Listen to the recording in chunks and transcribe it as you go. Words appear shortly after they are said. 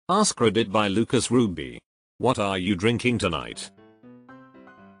AskReddit by Lucas Ruby. What are you drinking tonight?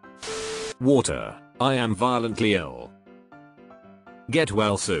 Water. I am violently ill. Get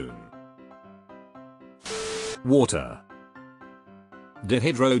well soon. Water.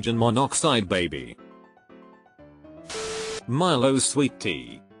 Dihydrogen monoxide baby. Milo's sweet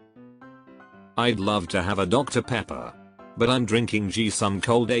tea. I'd love to have a Dr. Pepper, but I'm drinking some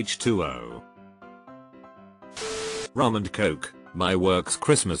cold H2O. Rum and Coke. My work's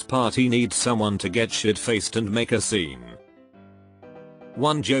Christmas party needs someone to get shit-faced and make a scene.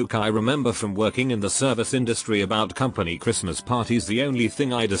 One joke I remember from working in the service industry about company Christmas parties: the only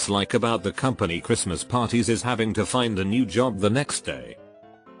thing I dislike about the company Christmas parties is having to find a new job the next day.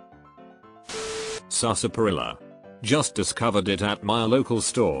 Sarsaparilla. Just discovered it at my local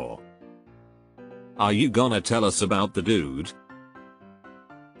store. Are you gonna tell us about the dude?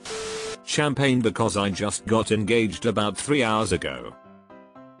 Champagne because I just got engaged about 3 hours ago.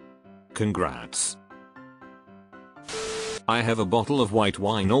 Congrats. I have a bottle of white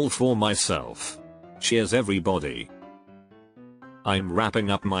wine all for myself. Cheers everybody. I'm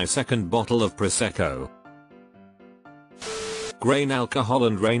wrapping up my second bottle of Prosecco. Grain alcohol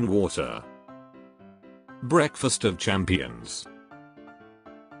and rainwater. Breakfast of champions.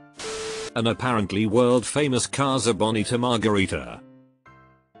 An apparently world famous Casa Bonita margarita.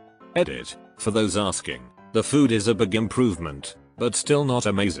 Edit. For those asking, the food is a big improvement, but still not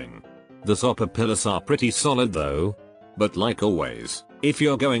amazing. The sopapillas are pretty solid though. But like always, if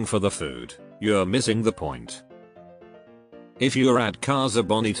you're going for the food, you're missing the point. If you're at Casa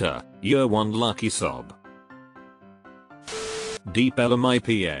Bonita, you're one lucky sob. Deep Elm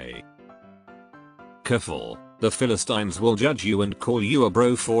IPA. Careful, the Philistines will judge you and call you a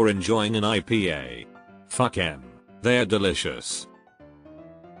bro for enjoying an IPA. Fuck 'em, they're delicious.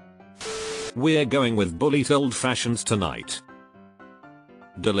 We're going with Bullet Old Fashions tonight.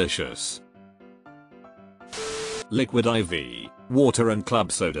 Delicious. Liquid IV, water and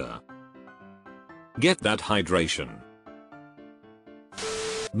club soda. Get that hydration.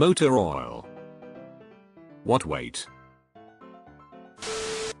 Motor oil. What weight?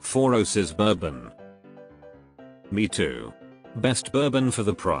 4 ounces bourbon. Me too. Best bourbon for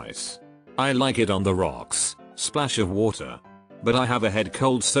the price. I like it on the rocks, splash of water. But I have a head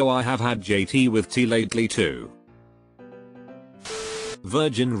cold, so I have had JT with tea lately too.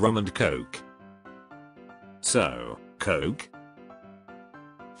 Virgin rum and Coke. So, Coke?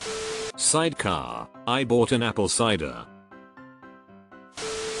 Sidecar, I bought an apple cider.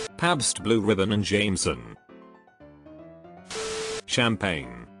 Pabst Blue Ribbon and Jameson.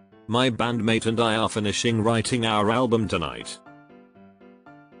 Champagne. My bandmate and I are finishing writing our album tonight.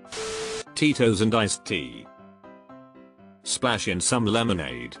 Tito's and iced tea. Splash in some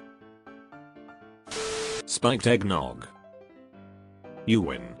lemonade. Spiked eggnog. You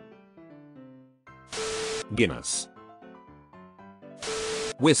win. Guinness.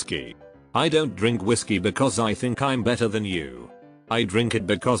 Whiskey. I don't drink whiskey because I think I'm better than you. I drink it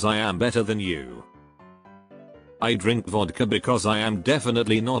because I am better than you. I drink vodka because I am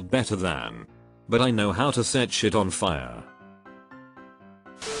definitely not better than. But I know how to set shit on fire.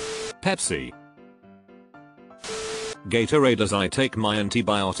 Pepsi. Gatorade, as I take my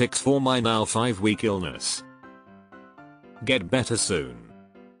antibiotics for my now 5-week illness. Get better soon.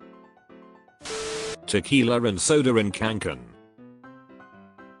 Tequila and soda in Cancun.